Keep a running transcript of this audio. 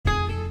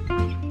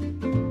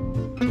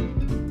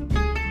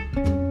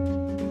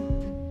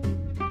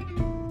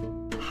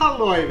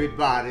Hello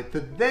everybody,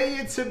 today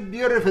it's a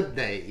beautiful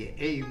day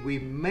and we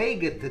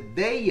make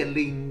today a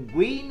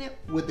linguine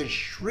with a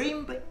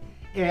shrimp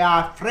and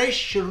a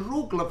fresh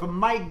arugula from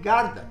my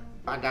garden.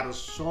 I got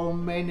so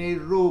many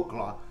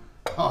arugula.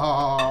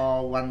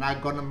 Oh, when I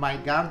go to my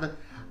garden,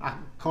 I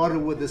cut it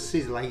with the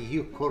scissors like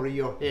you cut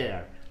your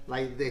hair,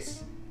 like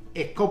this.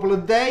 A couple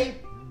of days,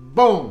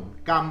 boom,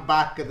 come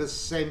back the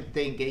same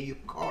thing and you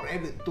cut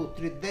every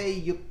 2-3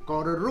 days, you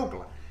cut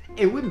arugula.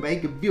 And we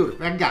make it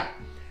beautiful. I got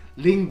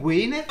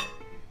linguine,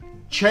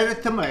 cherry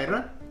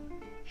tomato,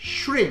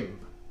 shrimp,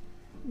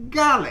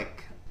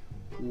 garlic,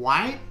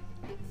 wine,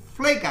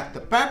 flake of the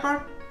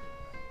pepper,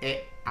 and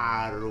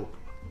arugula.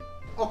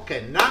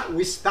 Okay, now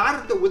we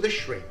started with the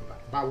shrimp,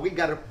 but we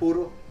gotta put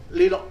a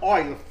little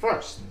oil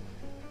first.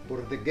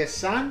 Put the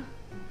gas on,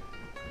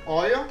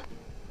 oil,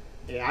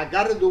 and I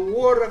got the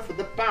water for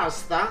the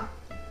pasta.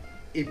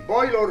 It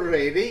boiled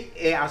already,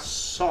 and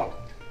salt.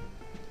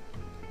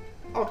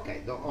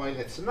 Okay, the oil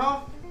is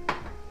enough.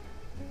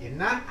 And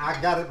now I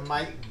got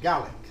my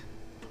garlic.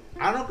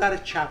 I don't gotta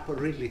chop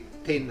really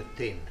thin.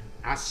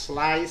 I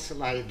slice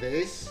like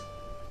this,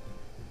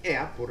 and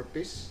I put a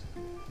piece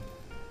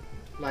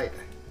like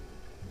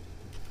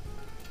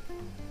that.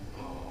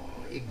 Oh,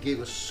 it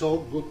gives so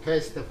good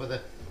taste for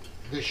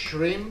the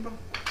shrimp.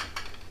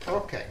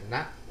 Okay,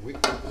 now we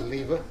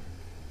leave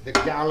the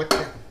garlic.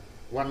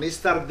 When it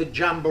starts to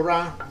jump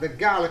around the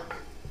garlic,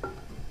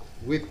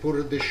 we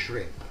put the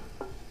shrimp.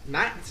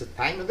 Now it's the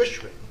time of the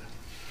shrimp.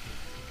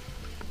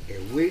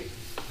 And we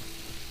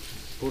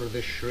put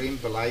the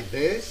shrimp like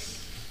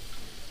this.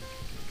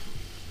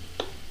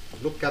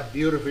 Look how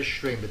beautiful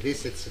shrimp.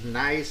 This is a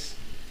nice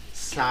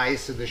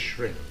size of the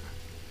shrimp.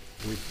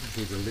 We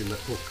give a little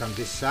cook on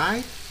this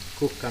side,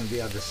 cook on the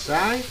other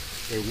side,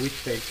 and we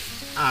take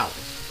out.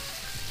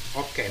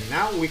 Okay,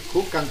 now we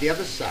cook on the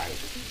other side.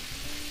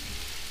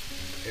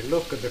 And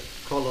look at the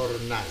color,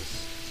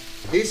 nice.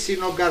 This you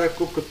not gotta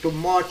cook too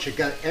much.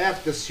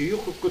 After you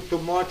cook too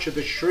much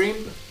the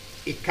shrimp,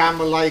 it come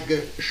like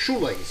a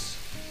shoelace.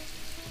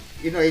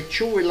 You know, it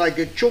chew like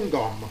a chewing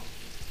gum.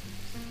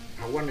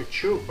 I want to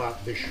chew,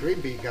 but the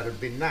shrimp it gotta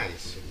be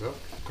nice, you know,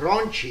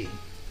 crunchy.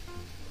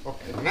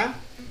 Okay, now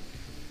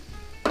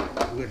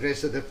we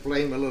raise the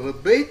flame a little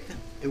bit,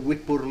 and we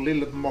put a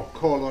little more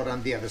color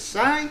on the other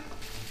side.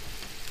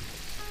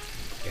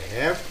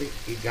 After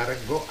it gotta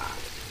go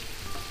out.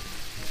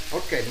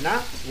 Okay,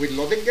 now we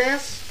lower the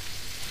gas,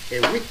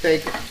 and we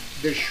take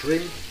the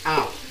shrimp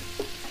out.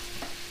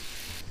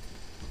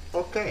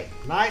 Okay,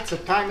 now it's the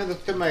time of the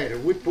tomato.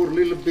 We put a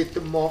little bit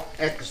more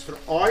extra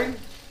oil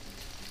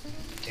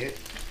and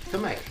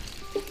tomato.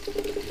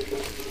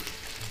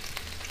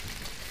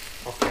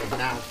 Okay,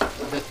 now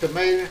the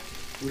tomato,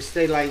 we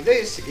stay like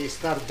this. It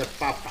start to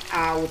pop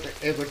out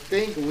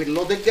everything. We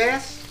lower the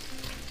gas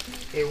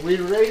and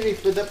we're ready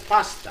for the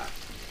pasta.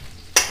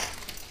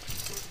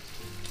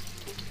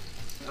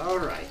 All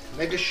right,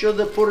 make sure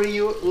to put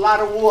you a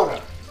lot of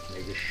water.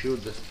 Make sure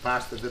the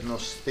pasta does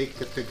not stick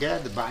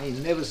together, but it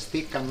never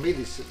stick on me,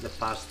 the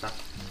pasta.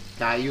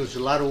 I use a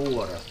lot of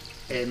water.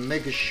 And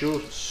make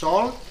sure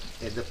salt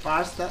and the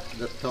pasta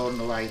the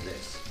turn like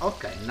this.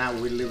 Okay, now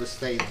we leave it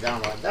stay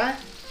down like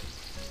that.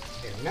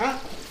 And now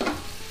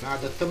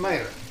the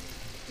tomato.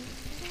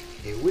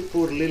 And we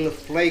put a little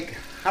flake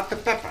hot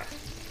pepper.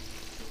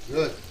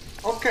 Good.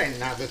 Okay,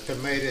 now the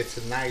tomato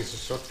is nice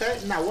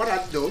saute. Now what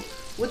I do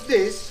with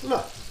this,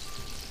 look.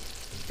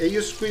 And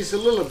you squeeze a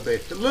little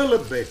bit,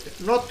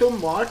 not too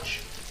much.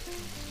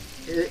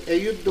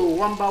 And you do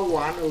one by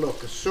one,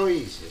 look, so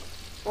easy.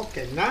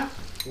 Okay, now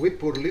we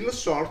put a little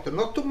salt,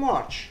 not too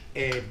much,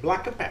 and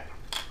black pepper.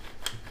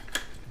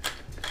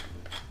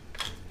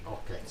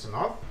 Okay, it's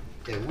enough.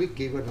 And we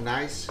give a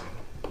nice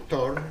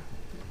turn,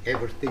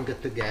 everything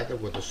together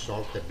with the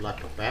salt and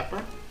black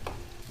pepper.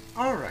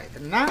 All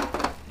right, now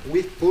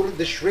we put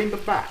the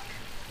shrimp back.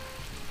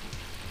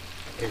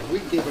 And we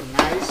give a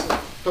nice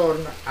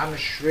turn on the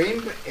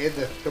shrimp and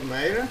the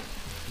tomato.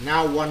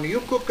 Now when you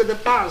cook the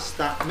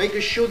pasta, make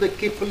sure to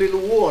keep a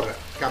little water,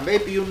 because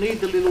maybe you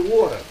need a little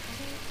water.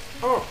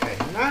 Okay,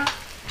 now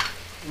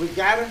we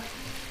got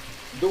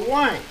the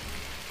wine.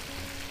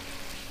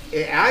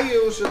 And I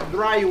use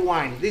dry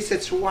wine. This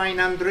is wine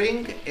I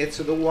drink, it's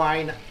the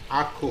wine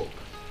I cook.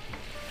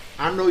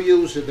 I don't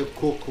use the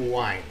cooked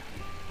wine.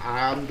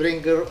 I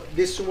drink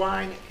this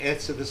wine,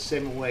 it's the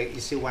same way.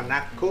 You see, when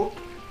I cook,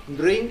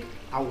 drink,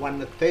 I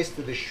want to taste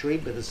the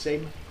shrimp with the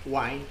same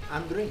wine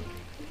and drink.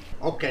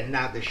 Okay,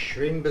 now the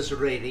shrimp is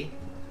ready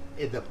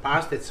and the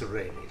pasta is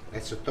ready.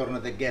 Let's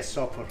turn the gas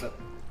off for the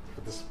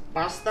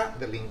pasta,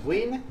 the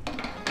linguine,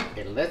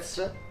 and let's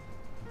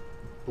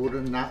put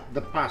in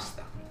the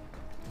pasta.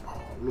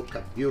 Oh, look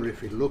how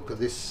beautiful, look at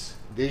this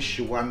dish.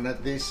 One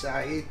of this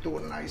I eat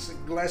with a nice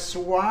glass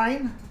of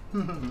wine.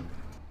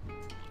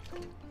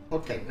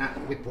 Okay, now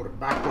we put it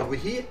back over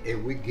here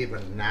and we give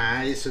a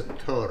nice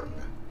turn.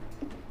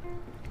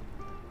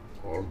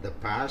 All the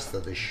pasta,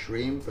 the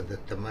shrimp, the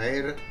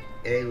tomato,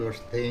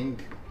 everything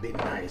be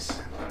nice.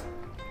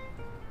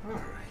 All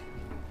right,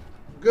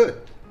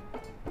 good.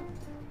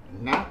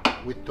 Now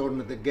we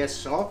turn the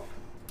gas off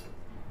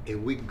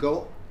and we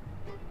go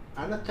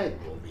on a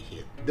table over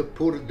here to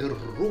pour the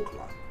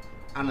rucola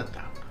on the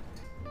top.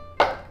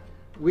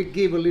 We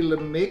give a little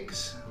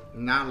mix,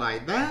 not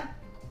like that,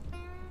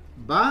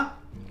 but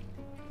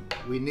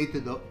we need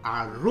to do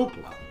our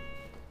rucola.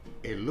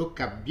 And look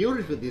how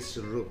beautiful this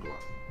rucola.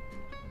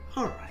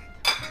 All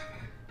right,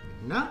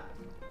 now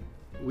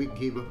we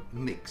give a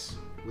mix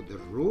with the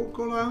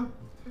rucola,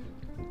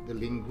 the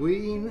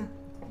linguine,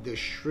 the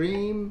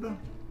shrimp,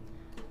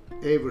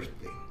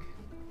 everything.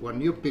 When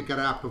you pick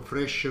up a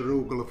fresh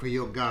rucola for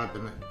your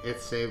garden,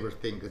 it's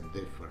everything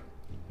different.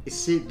 You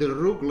see, the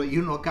rucola,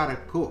 you don't gotta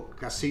cook,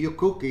 because you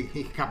cook it,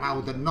 it come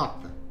out the nut.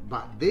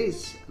 But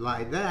this,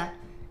 like that,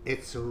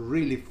 it's a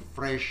really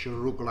fresh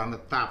rucola on the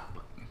top.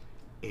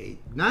 And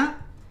now,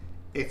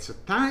 it's a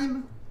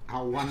time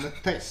I want to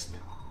taste.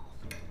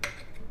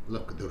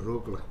 Look at the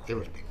rucola,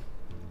 everything.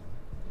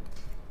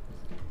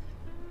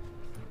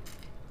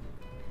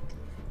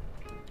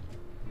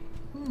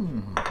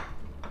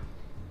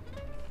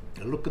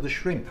 Look at the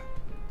shrimp.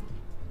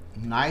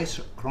 Nice,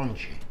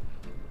 crunchy.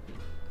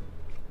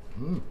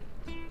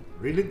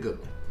 Really good.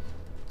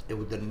 And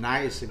with a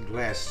nice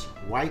glass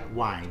white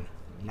wine,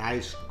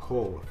 nice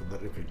cold from the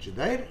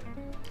refrigerator.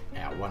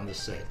 And I want to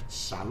say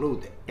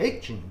salute e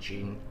chin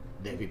chin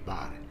to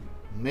everybody.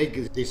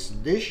 Make this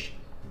dish,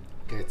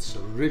 it's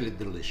really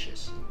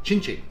delicious.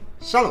 Chin chin,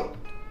 salute.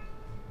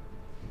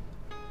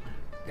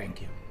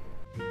 Thank you.